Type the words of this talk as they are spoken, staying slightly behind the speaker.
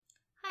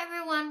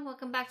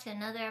welcome back to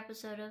another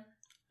episode of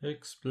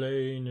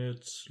Explain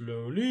It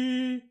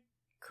Slowly.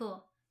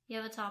 Cool. You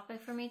have a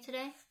topic for me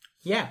today?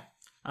 Yeah.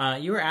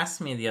 You were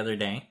asking me the other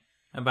day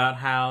about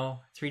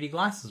how 3D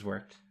glasses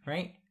worked,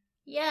 right?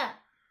 Yeah.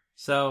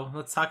 So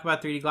let's talk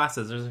about 3D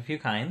glasses. There's a few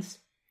kinds.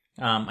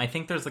 I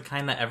think there's the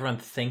kind that everyone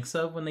thinks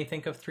of when they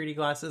think of 3D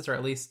glasses, or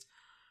at least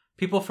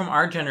people from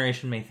our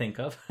generation may think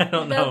of. I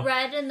don't know. The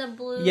red and the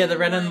blue. Yeah, the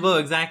red and the blue,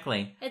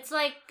 exactly. It's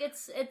like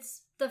it's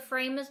the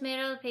frame is made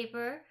out of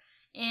paper,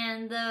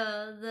 and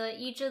the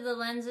each of the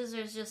lenses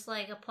is just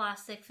like a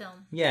plastic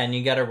film. Yeah, and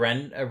you got a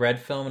red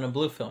film and a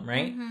blue film,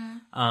 right?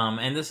 Mm-hmm.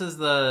 And this is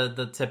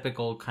the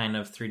typical kind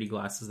of 3D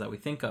glasses that we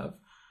think of.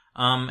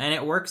 And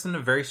it works in a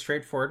very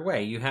straightforward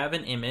way. You have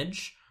an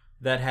image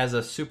that has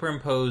a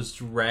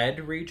superimposed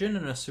red region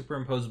and a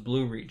superimposed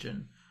blue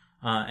region.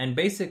 And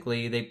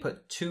basically, they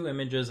put two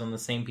images on the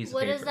same piece of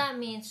paper. What does that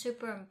mean,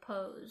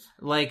 superimpose?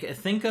 Like,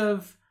 think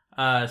of,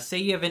 say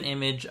you have an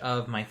image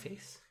of my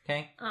face,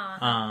 okay?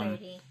 Aw,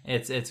 pretty.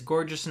 It's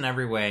gorgeous in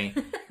every way.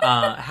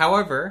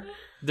 However,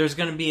 there's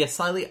going to be a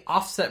slightly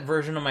offset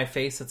version of my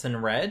face that's in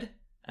red,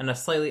 and a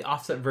slightly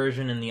offset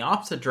version in the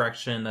opposite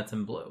direction that's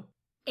in blue.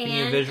 Can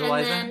you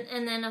visualize that?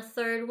 And then a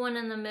third one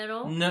in the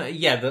middle? No,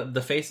 yeah,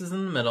 the face is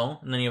in the middle,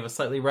 and then you have a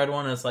slightly red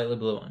one and a slightly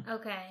blue one.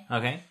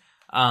 Okay.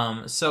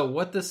 So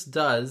what this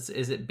does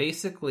is it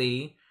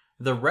basically,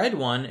 the red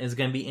one is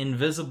going to be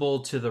invisible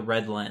to the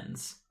red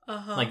lens.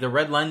 Uh-huh. Like, the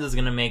red lens is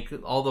going to make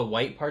all the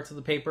white parts of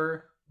the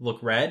paper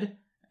look red,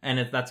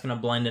 and that's going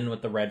to blend in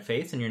with the red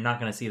face, and you're not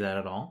going to see that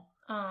at all.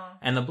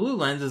 And the blue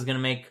lens is going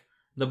to make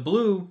the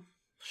blue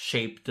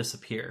shape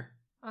disappear.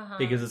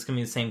 Because it's going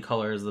to be the same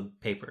color as the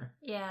paper.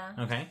 Yeah.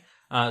 Okay?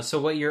 So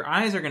what your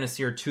eyes are going to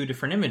see are two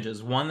different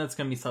images. One that's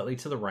going to be slightly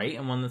to the right,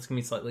 and one that's going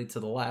to be slightly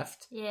to the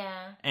left.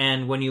 Yeah.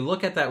 And when you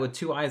look at that with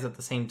two eyes at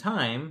the same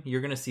time,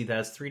 you're going to see that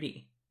as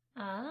 3D.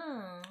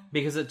 Oh.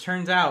 Because it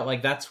turns out,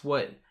 like, that's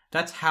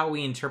how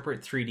we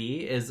interpret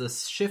 3D, is a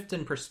shift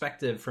in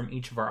perspective from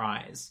each of our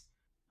eyes.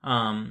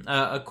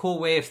 A cool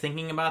way of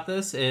thinking about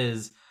this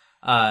is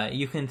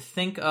you can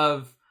think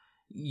of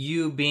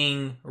you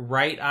being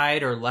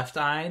right-eyed or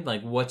left-eyed,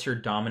 like, what's your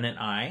dominant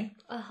eye?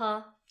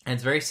 Uh-huh. And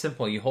it's very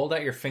simple. You hold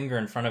out your finger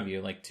in front of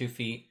you, like 2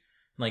 feet.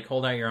 Like,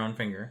 hold out your own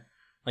finger.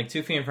 Like,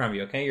 2 feet in front of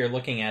you, okay? You're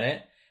looking at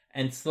it.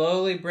 And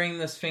slowly bring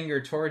this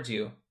finger towards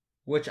you.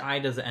 Which eye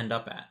does it end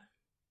up at?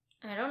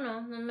 I don't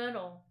know. The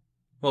middle.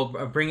 Well,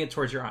 bring it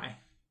towards your eye.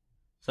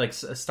 So, like,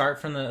 start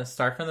from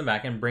the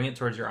back and bring it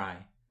towards your eye.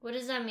 What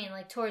does that mean?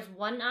 Like, towards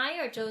one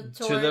eye or towards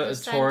the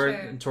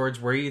center? Towards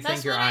where you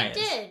think your eye is.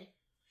 That's what I did.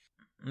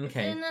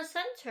 Okay. In the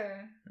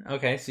center.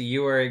 Okay, so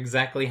you are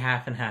exactly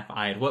half and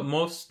half-eyed. What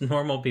most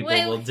normal people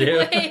will do.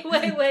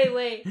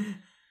 Wait.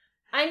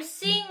 I'm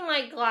seeing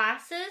my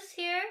glasses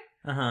here.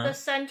 Uh-huh. The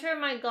center of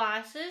my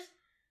glasses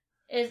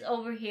is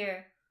over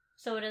here.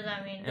 So what does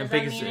that mean? Does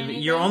because that mean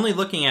anything? you're only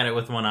looking at it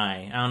with one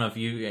eye. I don't know if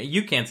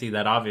you can't see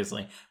that,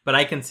 obviously, but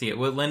I can see it.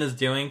 What Lynn is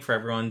doing, for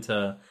everyone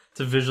to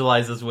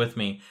visualize this with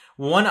me,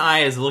 one eye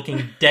is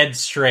looking dead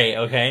straight,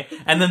 okay?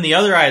 And then the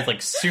other eye is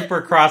like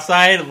super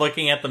cross-eyed,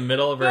 looking at the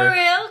middle of her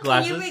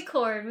glasses. Can you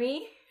record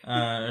me?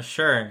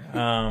 Sure.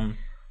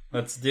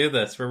 Let's do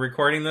this. We're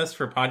recording this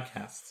for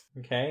podcasts,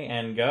 okay?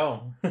 And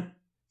go.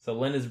 So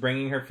Lynn is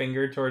bringing her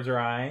finger towards her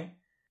eye,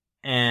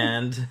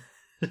 and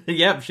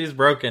yep, she's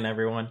broken,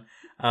 everyone.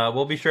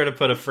 We'll be sure to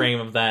put a frame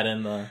of that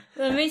in the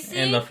Let me see.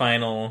 in the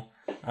final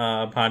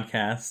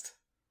podcast.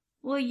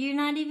 Well, you're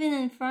not even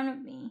in front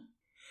of me.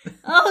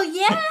 Oh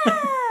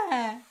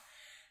yeah.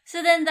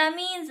 So then that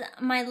means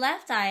my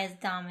left eye is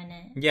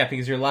dominant. Yeah,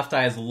 because your left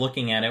eye is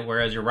looking at it,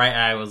 whereas your right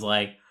eye was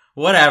like,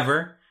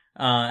 whatever,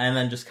 and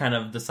then just kind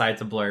of decide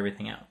to blur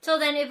everything out. So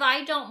then if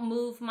I don't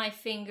move my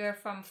finger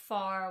from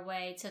far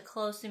away to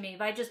close to me,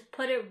 if I just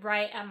put it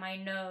right at my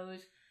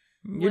nose...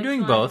 You're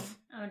doing both.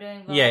 I'm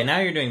doing both. Yeah, now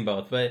you're doing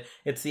both, but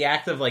it's the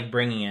act of, like,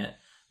 bringing it.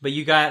 But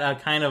you got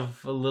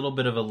a little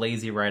bit of a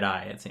lazy right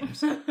eye, it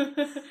seems.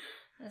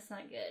 That's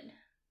not good.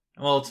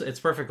 Well, it's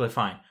perfectly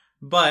fine.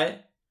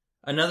 But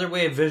another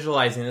way of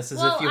visualizing this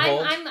is if you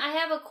hold... I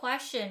have a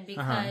question,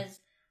 because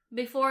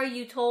before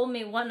you told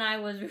me one eye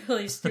was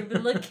really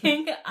stupid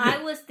looking,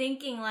 I was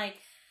thinking, like...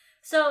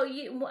 So,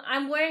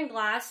 I'm wearing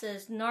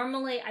glasses.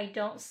 Normally, I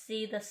don't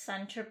see the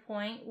center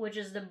point, which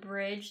is the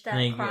bridge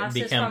that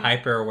crosses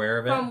hyper aware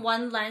of it from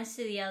one lens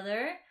to the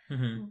other.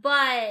 Mm-hmm.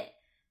 But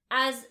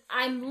as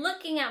I'm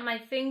looking at my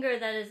finger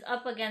that is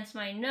up against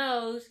my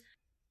nose,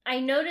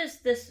 I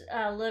noticed this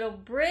little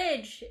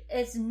bridge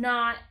is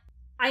not...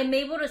 I'm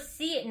able to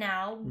see it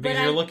now. Because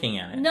you're looking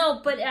at it.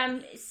 No, but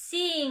I'm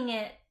seeing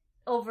it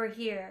over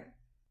here.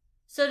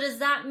 So does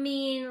that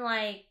mean,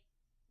 like...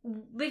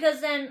 Because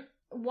then...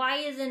 Why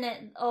isn't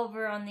it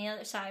over on the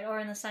other side or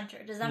in the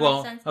center? Does that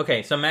make sense?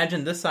 Okay, so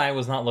imagine this eye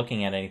was not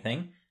looking at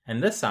anything.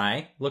 And this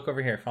eye, look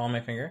over here, follow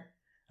my finger.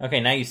 Okay,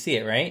 now you see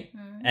it, right?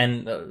 Mm-hmm.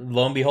 And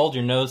lo and behold,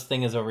 your nose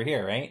thing is over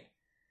here, right?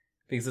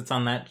 Because it's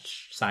on that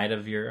side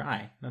of your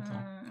eye. That's all.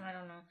 I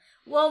don't know.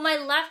 Well, my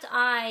left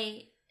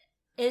eye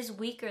is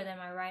weaker than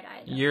my right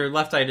eye, though. Your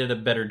left eye did a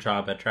better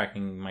job at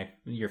tracking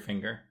your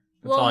finger.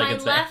 That's all I my can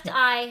say. left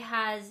eye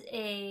has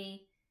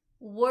a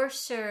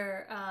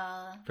worser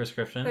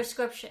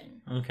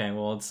prescription. Okay,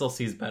 well, it still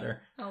sees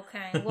better.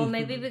 Okay, well,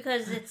 maybe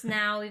because it's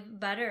now even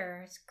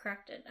better. It's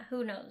corrected.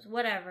 Who knows?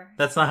 Whatever.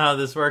 That's not how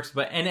this works,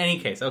 but in any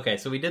case, okay,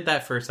 so we did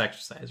that first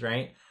exercise,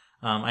 right?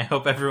 I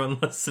hope everyone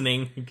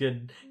listening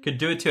could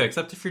do it too,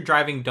 except if you're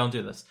driving, don't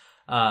do this.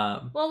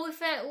 Well,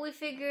 we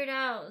figured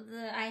out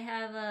that I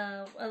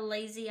have a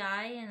lazy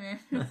eye,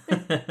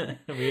 and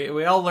then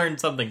we all learned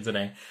something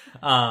today.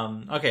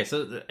 Okay,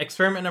 so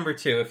experiment number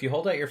 2: if you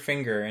hold out your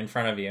finger in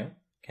front of you,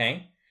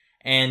 okay,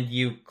 and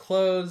you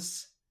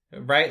close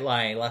right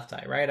eye, left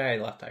eye, right eye,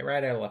 left eye,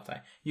 right eye, left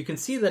eye, you can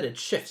see that it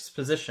shifts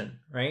position,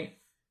 right?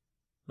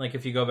 Like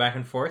if you go back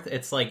and forth,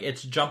 it's like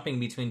it's jumping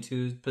between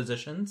two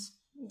positions.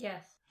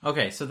 Yes.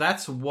 Okay, so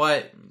that's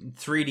what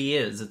 3D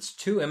is. It's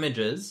two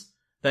images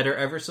that are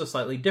ever so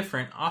slightly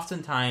different.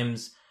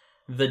 Oftentimes,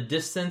 the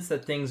distance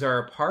that things are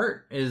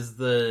apart is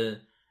the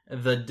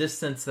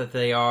distance that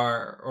they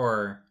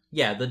are,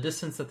 the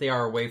distance that they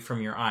are away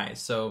from your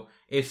eyes. So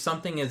if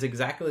something is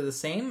exactly the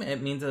same,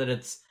 it means that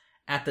it's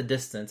at the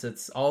distance.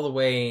 It's all the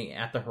way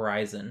at the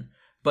horizon.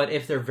 But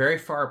if they're very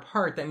far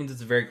apart, that means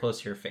it's very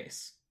close to your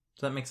face.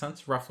 Does that make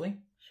sense, roughly?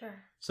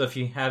 Sure. So if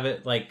you have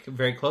it like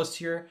very close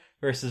to your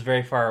versus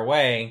very far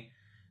away,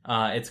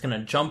 it's going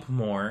to jump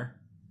more.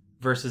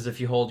 Versus if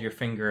you hold your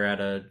finger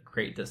at a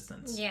great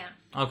distance. Yeah.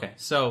 Okay,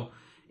 so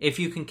if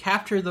you can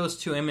capture those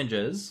two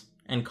images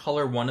and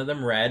color one of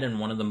them red and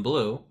one of them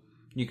blue,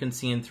 you can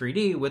see in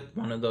 3D with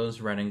one of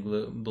those red and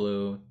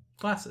blue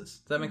glasses.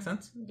 Does that make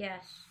sense?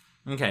 Yes.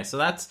 Okay, so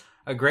that's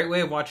a great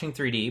way of watching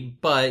 3D,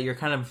 but you're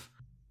kind of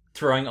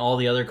throwing all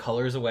the other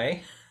colors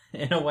away,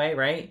 in a way,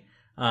 right?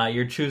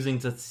 You're choosing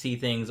to see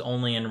things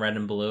only in red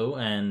and blue,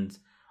 and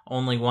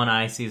only one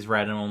eye sees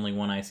red and only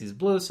one eye sees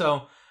blue,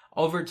 so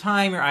over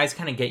time, your eyes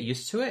kind of get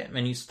used to it,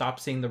 and you stop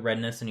seeing the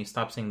redness and you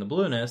stop seeing the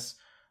blueness,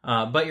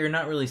 but you're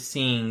not really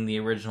seeing the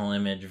original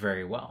image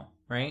very well,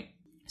 right?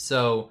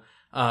 So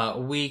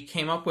we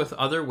came up with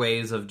other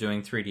ways of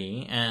doing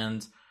 3D,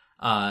 and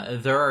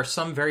there are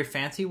some very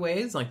fancy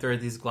ways, like there are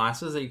these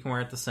glasses that you can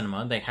wear at the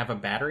cinema. They have a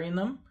battery in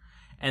them,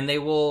 and they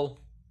will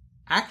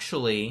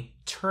actually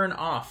turn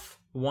off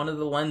one of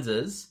the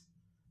lenses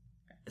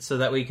so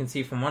that way you can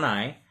see from one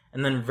eye,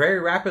 and then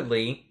very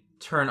rapidly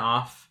turn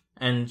off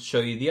and show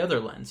you the other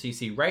lens. So you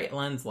see right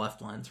lens,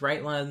 left lens,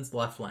 right lens,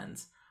 left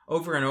lens,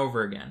 over and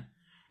over again.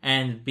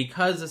 And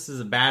because this is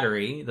a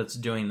battery that's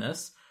doing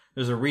this,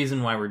 there's a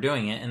reason why we're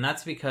doing it, and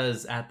that's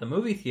because at the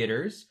movie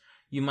theaters,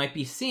 you might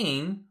be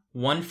seeing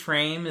one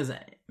frame is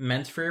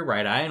meant for your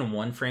right eye and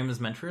one frame is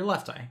meant for your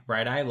left eye.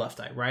 Right eye, left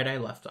eye, right eye,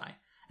 left eye.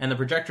 And the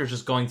projector is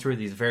just going through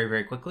these very,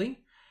 very quickly.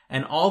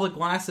 And all the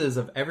glasses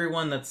of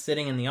everyone that's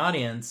sitting in the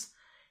audience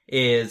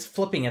is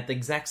flipping at the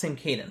exact same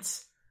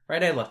cadence.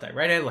 Right eye, left eye,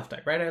 right eye, left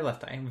eye, right eye,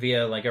 left eye,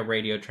 via like a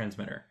radio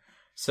transmitter.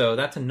 So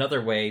that's another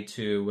way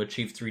to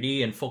achieve 3D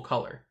in full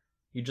color.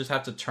 You just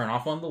have to turn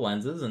off one of the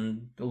lenses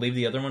and leave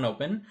the other one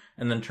open,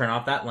 and then turn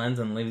off that lens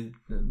and leave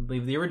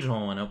the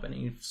original one open.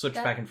 And you switch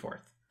back and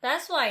forth.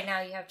 That's why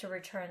now you have to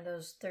return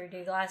those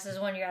 3D glasses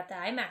when you're at the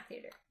IMAX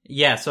theater.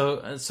 Yeah,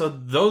 so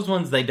those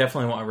ones they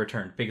definitely want to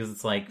return because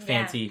it's like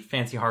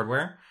fancy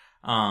hardware.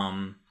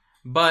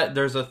 But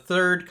there's a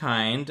third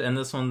kind, and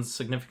this one's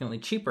significantly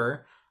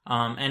cheaper.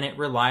 And it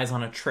relies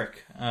on a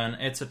trick. And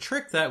it's a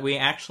trick that we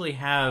actually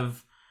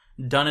have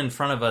done in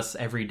front of us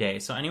every day.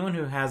 So anyone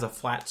who has a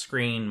flat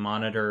screen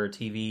monitor or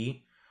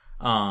TV,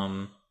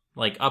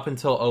 like up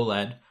until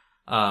OLED,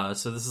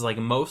 so this is like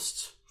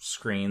most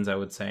screens, I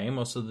would say,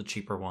 most of the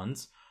cheaper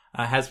ones,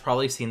 has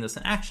probably seen this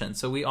in action.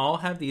 So we all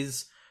have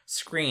these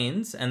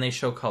screens and they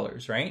show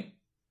colors, right?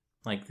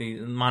 Like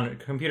the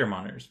computer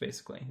monitors,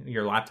 basically.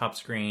 Your laptop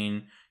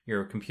screen,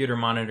 your computer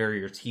monitor,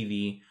 your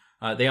TV,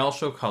 they all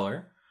show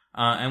color.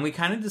 And we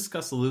kind of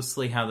discussed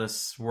loosely how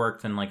this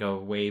worked in like a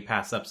way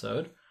past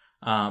episode.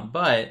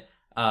 But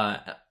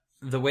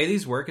the way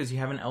these work is you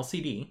have an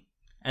LCD,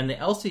 and the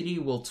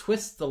LCD will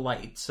twist the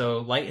light. So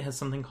light has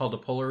something called a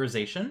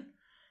polarization,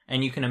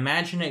 and you can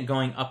imagine it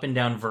going up and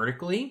down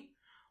vertically,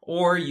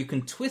 or you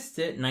can twist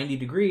it 90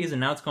 degrees, and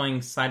now it's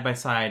going side by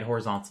side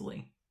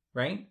horizontally,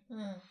 right?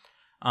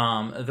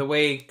 The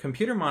way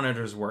computer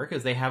monitors work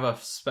is they have a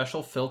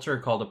special filter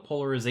called a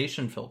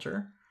polarization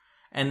filter.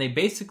 And they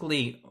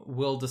basically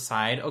will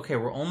decide, okay,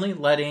 we're only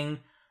letting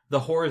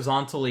the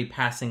horizontally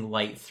passing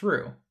light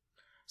through.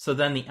 So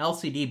then the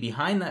LCD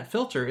behind that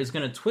filter is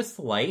going to twist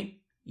the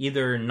light,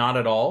 either not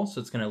at all, so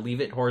it's going to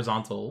leave it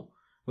horizontal,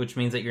 which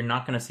means that you're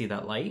not going to see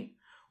that light,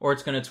 or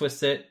it's going to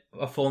twist it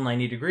a full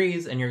 90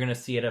 degrees and you're going to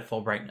see it at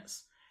full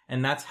brightness.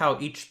 And that's how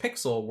each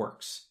pixel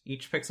works.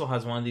 Each pixel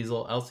has one of these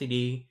little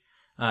LCD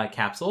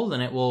capsules,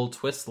 and it will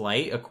twist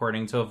light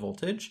according to a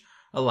voltage,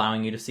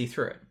 allowing you to see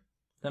through it.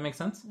 Does that make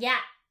sense? Yeah.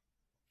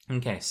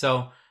 Okay,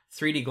 so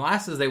 3D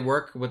glasses, they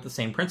work with the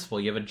same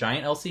principle. You have a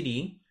giant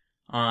LCD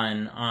or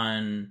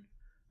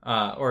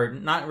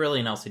not really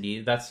an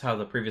LCD, that's how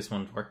the previous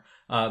ones work.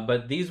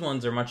 But these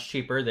ones are much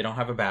cheaper, they don't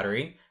have a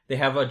battery. They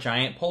have a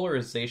giant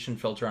polarization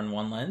filter on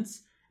one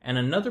lens, and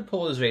another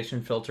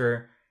polarization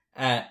filter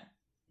at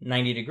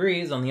 90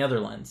 degrees on the other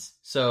lens.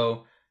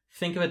 So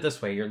think of it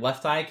this way. Your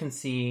left eye can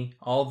see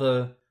all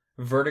the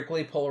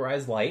vertically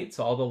polarized light,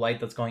 so all the light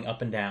that's going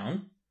up and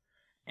down.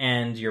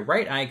 And your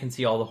right eye can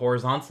see all the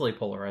horizontally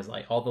polarized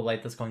light, all the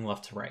light that's going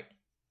left to right.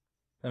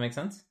 That make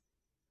sense?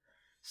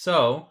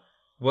 So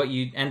what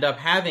you end up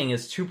having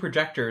is two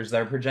projectors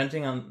that are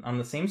projecting on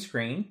the same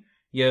screen.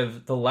 You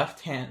have the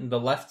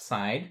left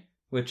side,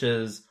 which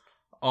is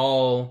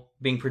all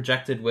being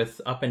projected with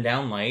up and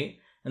down light,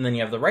 and then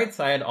you have the right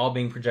side all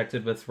being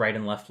projected with right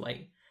and left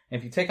light. And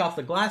if you take off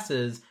the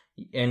glasses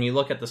and you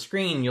look at the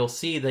screen, you'll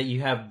see that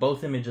you have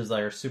both images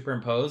that are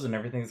superimposed and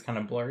everything's kind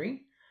of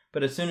blurry.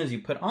 But as soon as you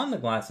put on the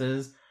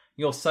glasses,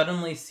 you'll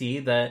suddenly see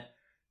that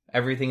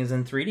everything is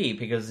in 3D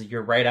because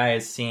your right eye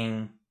is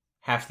seeing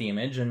half the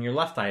image and your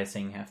left eye is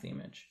seeing half the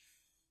image.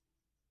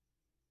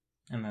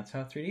 And that's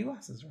how 3D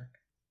glasses work.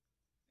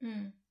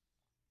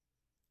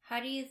 How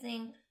do you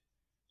think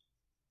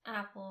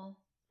Apple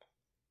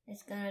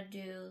is gonna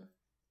do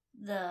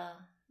the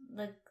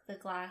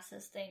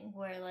glasses thing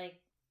where like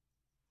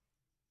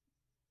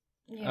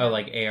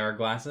like AR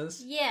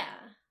glasses? Yeah.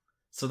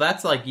 So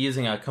that's like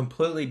using a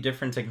completely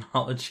different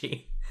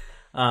technology.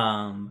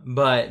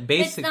 But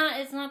basically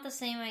it's not the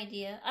same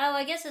idea. Oh,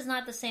 I guess it's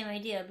not the same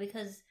idea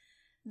because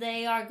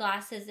the AR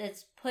glasses,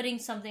 it's putting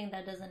something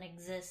that doesn't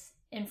exist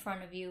in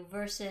front of you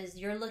versus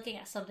you're looking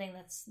at something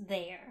that's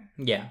there.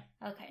 Yeah.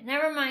 Okay.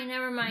 Never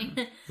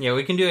mind. Yeah,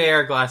 we can do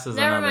AR glasses.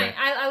 Never mind.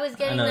 I was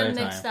getting them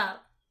mixed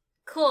up.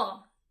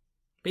 Cool.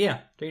 But yeah,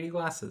 3D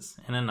glasses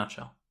in a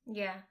nutshell.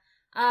 Yeah.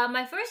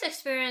 My first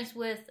experience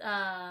with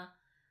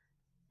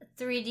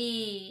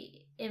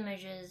 3D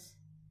images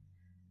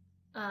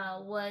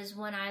was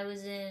when I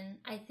was in,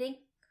 I think,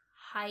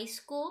 high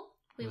school.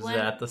 Was that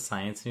at the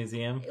Science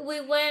Museum? We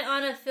went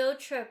on a field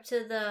trip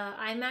to the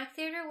IMAX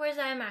theater. Where's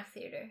the IMAX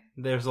theater?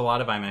 There's a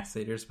lot of IMAX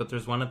theaters, but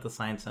there's one at the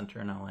Science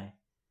Center in LA.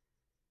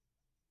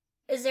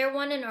 Is there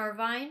one in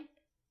Irvine?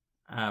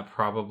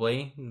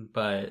 Probably,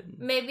 but...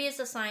 Maybe it's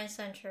the Science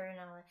Center in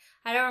LA.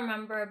 I don't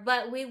remember,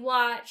 but we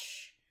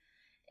watched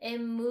a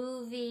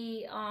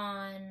movie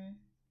on...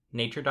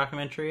 Nature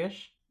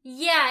documentary-ish?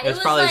 Yeah, it was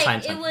probably like,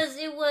 Science Center.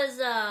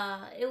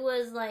 It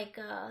was like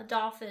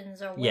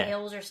dolphins or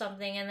whales or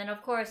something, and then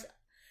of course...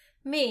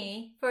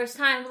 Me, first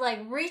time, like,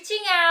 reaching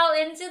out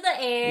into the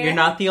air. You're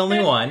not the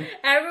only one.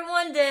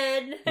 Everyone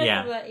did.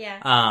 Yeah. But, yeah.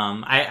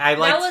 I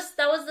liked...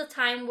 That was the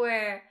time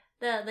where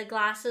the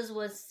glasses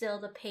was still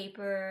the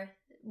paper,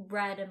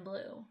 red and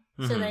blue.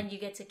 Mm-hmm. So then you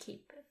get to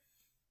keep it.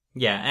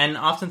 Yeah, and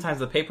oftentimes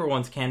the paper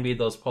ones can be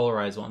those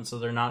polarized ones, so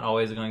they're not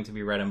always going to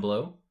be red and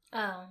blue.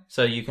 Oh.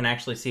 So you can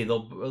actually see,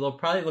 they'll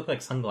probably look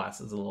like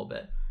sunglasses a little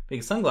bit.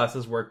 Because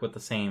sunglasses work with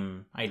the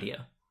same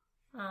idea.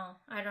 Oh,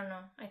 I don't know.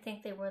 I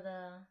think they were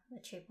the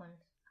cheap ones.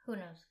 Who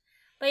knows?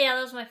 But yeah,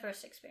 that was my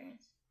first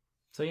experience.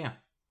 So yeah.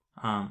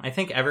 I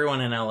think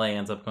everyone in LA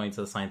ends up going to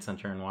the Science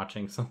Center and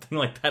watching something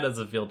like that as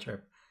a field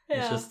trip.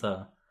 Yeah. It's just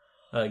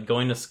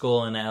going to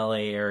school in the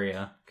LA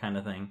area kind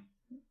of thing.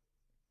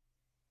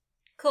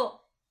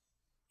 Cool.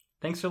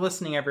 Thanks for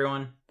listening,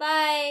 everyone.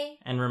 Bye.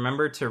 And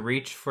remember to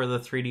reach for the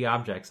 3D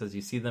objects as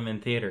you see them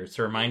in theaters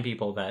to remind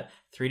people that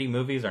 3D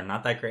movies are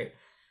not that great.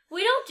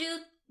 We don't do...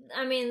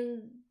 I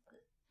mean...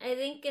 I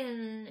think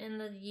in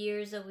the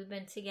years that we've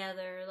been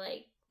together,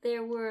 like,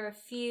 there were a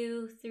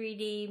few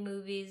 3D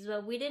movies,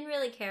 but we didn't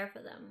really care for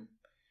them.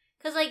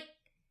 Because, like,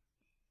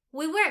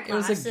 we wear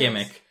glasses. It was a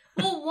gimmick.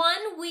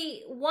 Well,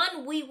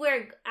 we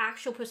wear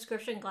actual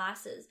prescription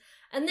glasses.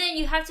 And then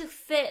you have to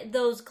fit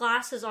those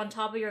glasses on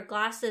top of your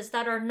glasses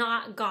that are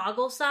not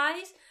goggle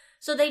size,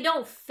 so they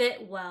don't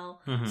fit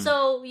well. Mm-hmm.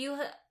 So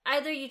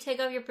either you take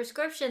off your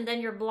prescription,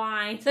 then you're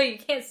blind, so you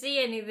can't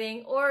see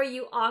anything, or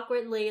you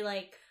awkwardly,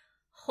 like,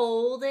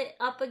 hold it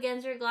up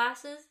against your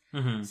glasses.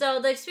 Mm-hmm.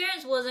 So the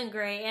experience wasn't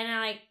great,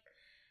 and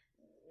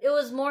it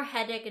was more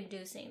headache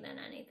inducing than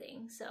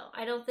anything. So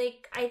I don't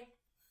think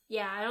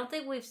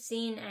we've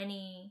seen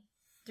any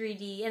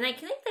 3D, and I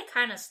think they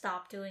kind of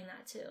stopped doing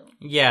that too.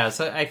 Yeah,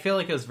 so I feel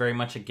like it was very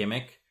much a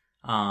gimmick,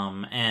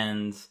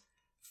 and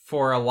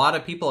for a lot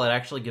of people, it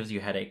actually gives you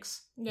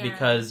headaches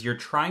because you're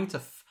trying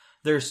to.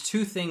 There's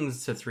two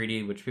things to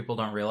 3D which people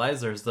don't realize.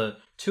 There's the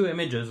two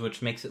images,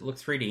 which makes it look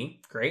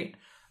 3D, great.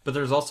 But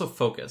there's also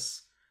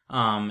focus.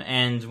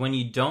 And when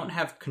you don't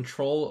have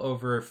control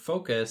over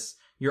focus,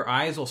 your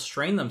eyes will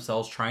strain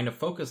themselves trying to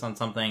focus on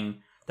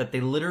something that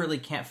they literally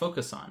can't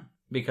focus on.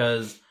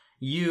 Because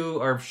you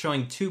are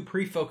showing two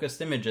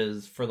pre-focused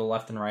images for the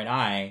left and right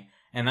eye,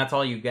 and that's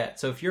all you get.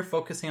 So if you're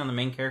focusing on the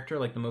main character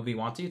like the movie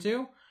wants you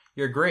to,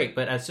 you're great.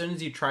 But as soon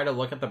as you try to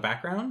look at the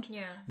background,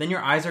 then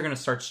your eyes are going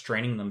to start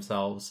straining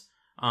themselves.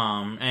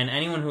 And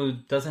anyone who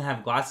doesn't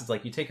have glasses,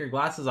 like, you take your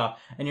glasses off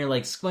and you're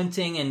like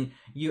squinting and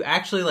you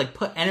actually like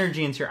put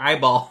energy into your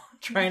eyeball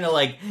trying to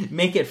like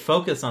make it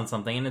focus on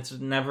something, and it's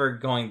never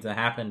going to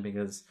happen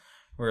because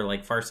we're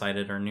like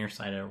farsighted or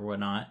nearsighted or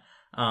whatnot.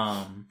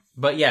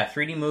 But yeah,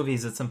 3D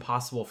movies, it's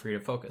impossible for you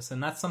to focus,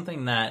 and that's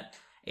something that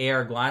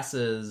AR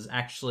glasses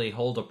actually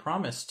hold a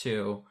promise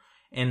to,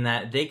 in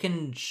that they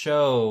can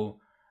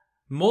show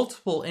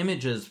multiple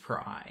images per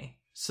eye.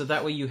 So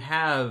that way you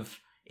have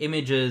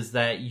images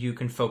that you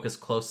can focus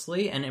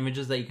closely and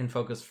images that you can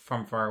focus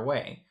from far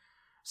away.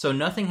 So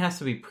nothing has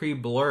to be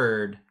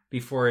pre-blurred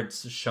before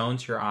it's shown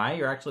to your eye.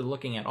 You're actually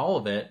looking at all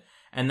of it.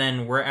 And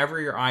then wherever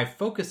your eye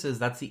focuses,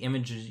 that's the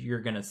images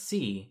you're going to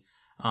see.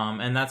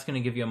 And that's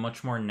going to give you a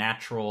much more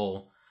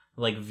natural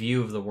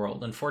view of the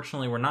world.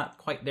 Unfortunately, we're not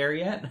quite there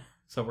yet.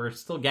 So we're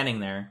still getting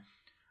there.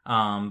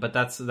 But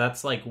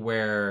that's like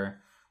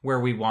where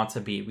we want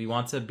to be. We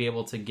want to be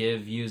able to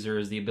give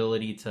users the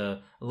ability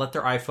to let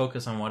their eye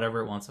focus on whatever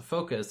it wants to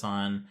focus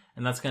on.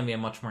 And that's going to be a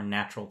much more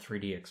natural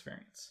 3D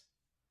experience.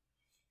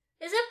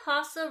 Is it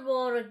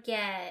possible to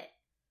get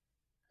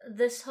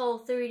this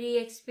whole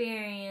 3D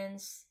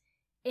experience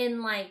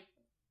in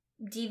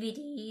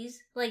DVDs?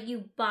 Like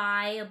you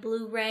buy a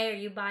Blu-ray or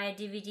you buy a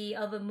DVD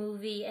of a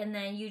movie and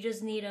then you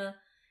just need to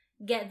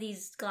get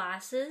these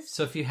glasses?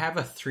 So if you have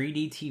a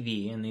 3D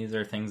TV, and these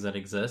are things that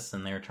exist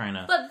and they're trying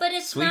to but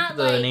it's sweep not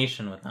the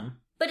nation with them.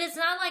 But it's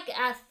not like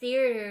at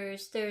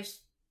theaters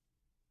there's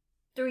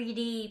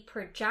 3D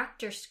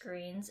projector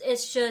screens.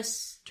 It's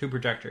just 2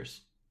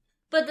 projectors.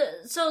 But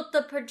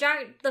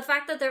the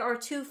fact that there are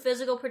 2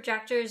 physical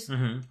projectors,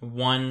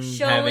 one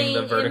having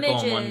the vertical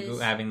images, and one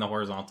having the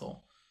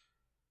horizontal,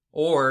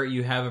 or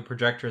you have a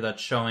projector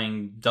that's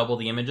showing double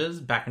the images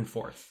back and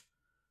forth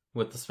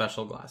with the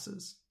special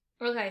glasses.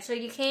 Okay, so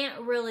you can't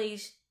really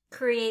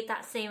create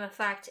that same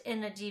effect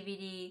in a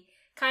DVD.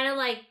 Kind of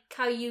like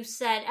how you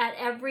said, at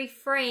every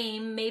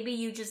frame, maybe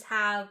you just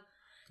have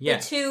the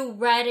 2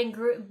 red and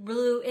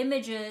blue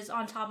images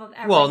on top of every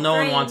frame. Well, no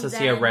one wants to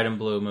see a red and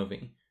blue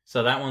movie.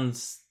 So that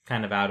one's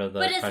kind of out of the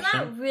question. But it's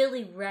not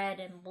really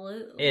red and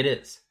blue. It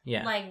is,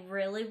 yeah. Like,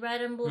 really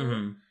red and blue?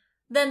 Mm-hmm.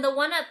 Then the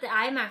one at the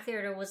IMAX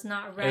theater was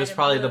not red and blue. It was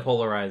probably the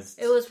polarized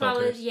It was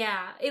filters. probably,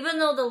 yeah. Even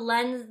though the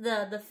lens,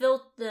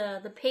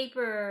 the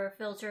paper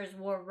filters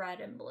were red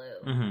and blue.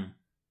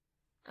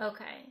 Mm-hmm.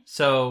 Okay.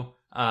 So,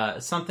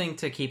 something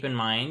to keep in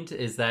mind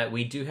is that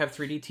we do have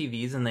 3D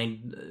TVs,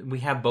 and we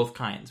have both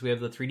kinds. We have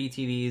the 3D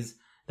TVs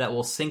that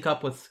will sync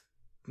up with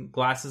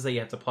glasses that you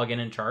have to plug in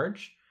and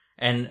charge,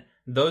 and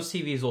those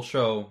TVs will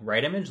show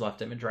right image,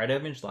 left image, right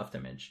image, left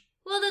image.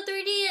 Well, the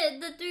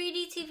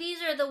 3D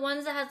TVs are the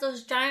ones that have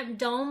those giant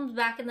domes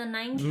back in the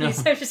 90s. No.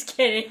 I'm just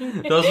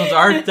kidding. Those ones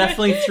are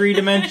definitely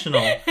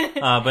 3-dimensional,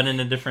 but in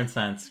a different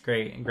sense.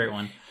 Great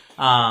one.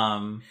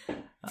 You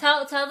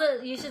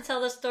should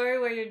tell the story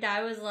where your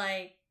dad was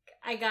like,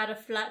 I got a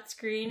flat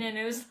screen, and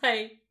it was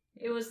like,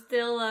 it was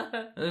still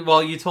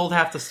Well, you told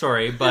half the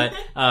story, but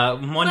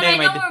one day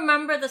I don't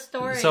remember the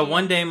story. So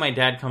one day my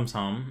dad comes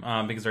home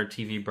because our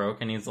TV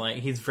broke, and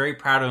he's very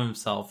proud of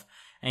himself,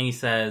 and he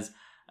says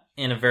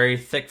in a very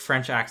thick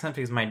French accent,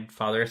 because my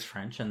father is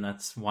French, and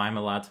that's why I'm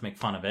allowed to make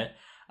fun of it.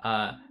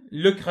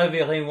 Look,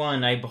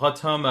 everyone, I brought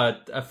home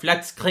a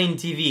flat screen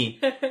TV,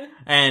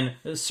 and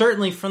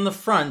certainly from the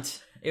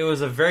front it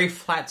was a very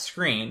flat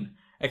screen.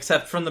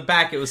 Except from the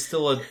back, it was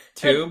still a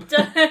tube.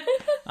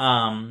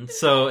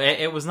 So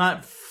it was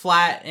not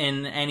flat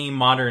in any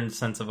modern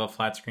sense of a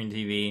flat screen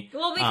TV.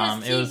 Well,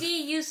 because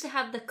TV used to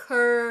have the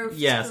curved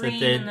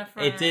screen in the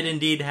front. It did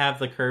indeed have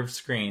the curved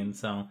screen.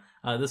 So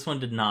this one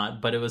did not,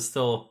 but it was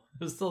still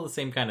the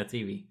same kind of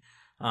TV.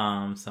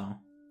 So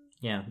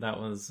yeah, that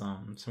was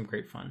some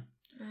great fun.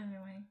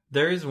 Anyway,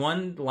 there is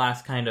one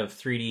last kind of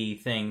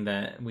 3D thing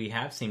that we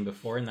have seen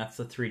before, and that's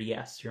the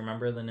 3DS. Do you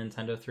remember the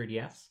Nintendo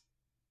 3DS?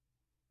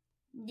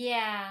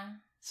 Yeah.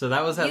 So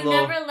that was You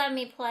never let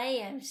me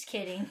play. I'm just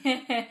kidding.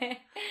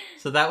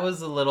 So that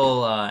was a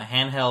little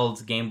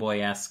handheld Game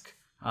Boy-esque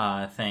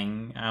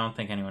thing. I don't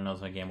think anyone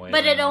knows what Game Boy is.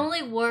 But it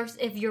only works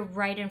if you're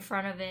right in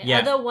front of it. Yeah.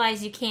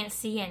 Otherwise, you can't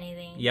see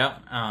anything.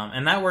 Yep.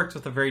 And that works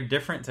with a very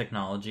different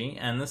technology.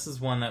 And this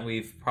is one that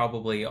we've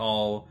probably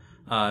all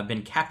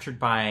been captured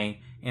by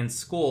in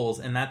schools.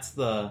 And that's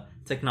the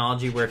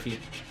technology where if you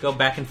go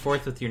back and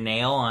forth with your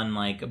nail on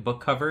book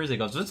covers, it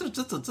goes...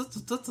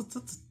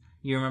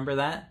 You remember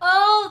that?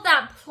 Oh,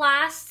 that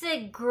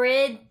plastic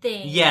grid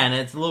thing. Yeah, and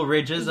it's little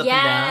ridges up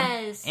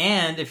and down.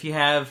 And if you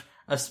have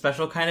a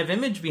special kind of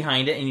image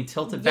behind it and you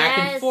tilt it back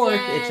and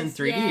forth, it's in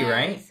 3D,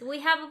 right?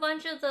 We have a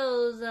bunch of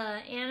those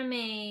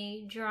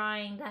anime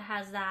drawing that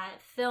has that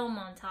film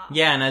on top.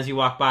 Yeah, and as you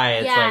walk by,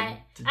 it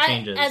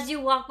changes. As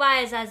you walk by,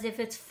 it's as if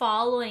it's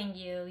following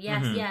you.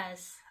 Yes,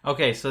 yes.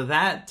 Okay, so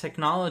that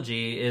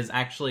technology is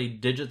actually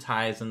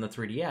digitized in the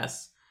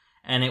 3DS,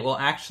 and it will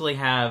actually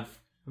have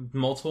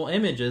multiple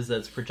images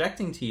that's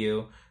projecting to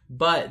you,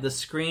 but the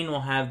screen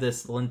will have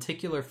this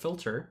lenticular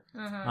filter.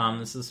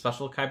 This is a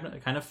special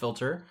kind of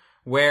filter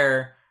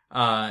where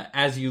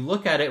as you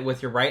look at it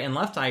with your right and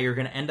left eye, you're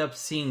going to end up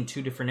seeing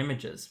 2 different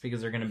images because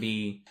they're going to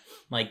be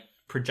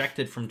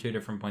projected from 2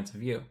 different points of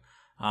view.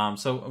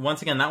 So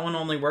once again, that one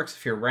only works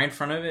if you're right in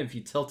front of it. If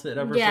you tilt it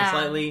ever so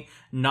slightly,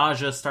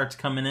 nausea starts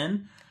coming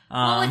in.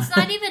 Well, it's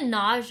not even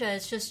nausea.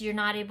 It's just you're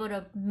not able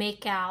to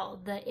make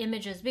out the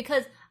images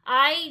because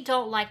I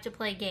don't like to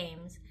play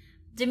games.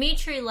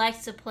 Dimitri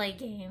likes to play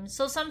games.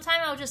 So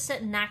sometimes I'll just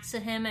sit next to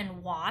him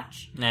and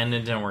watch. And it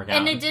didn't work out.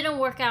 And it didn't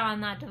work out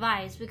on that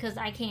device because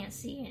I can't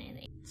see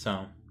anything.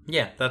 So,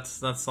 Yeah,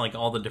 that's like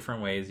all the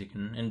different ways you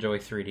can enjoy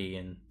 3D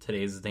in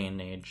today's day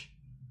and age.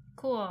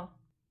 Cool. All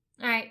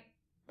right.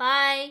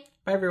 Bye.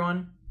 Bye,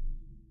 everyone.